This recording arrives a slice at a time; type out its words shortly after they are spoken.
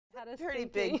had us Pretty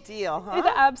thinking. big deal, huh? It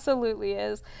absolutely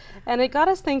is. And it got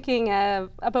us thinking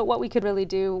about what we could really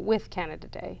do with Canada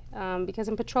Day. Because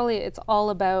in Petrolia, it's all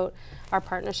about our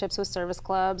partnerships with service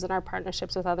clubs and our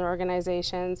partnerships with other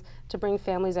organizations to bring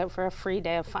families out for a free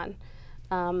day of fun.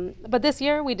 But this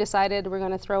year we decided we're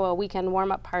going to throw a weekend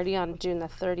warm-up party on June the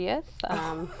 30th.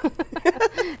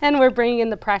 And we're bringing in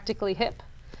the Practically Hip.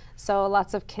 So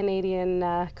lots of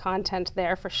Canadian content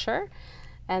there for sure.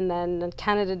 And then on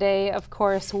Canada Day, of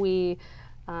course, we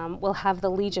will have the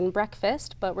Legion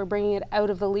breakfast, but we're bringing it out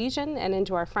of the Legion and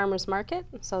into our farmers market.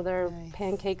 So their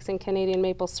pancakes and Canadian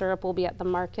maple syrup will be at the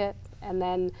market. And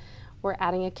then we're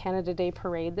adding a Canada Day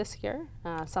parade this year,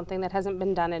 something that hasn't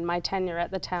been done in my tenure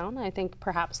at the town, I think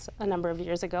perhaps a number of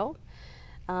years ago.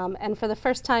 And for the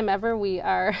first time ever, we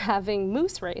are having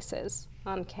moose races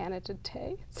on Canada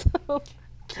Day. So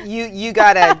you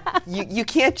gotta, you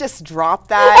can't just drop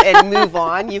that and move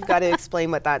on. You've got to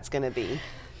explain what that's going to be.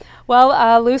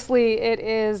 Well, loosely, it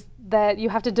is that you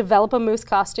have to develop a moose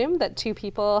costume that two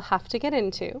people have to get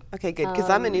into. Okay, good, because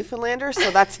I'm a Newfoundlander, so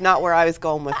that's not where I was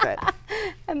going with it.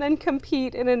 And then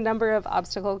compete in a number of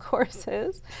obstacle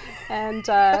courses. And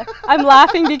I'm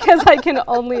laughing because I can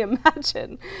only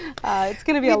imagine. It's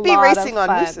going to be a lot of fun. You'd be racing on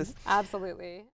mooses. Absolutely.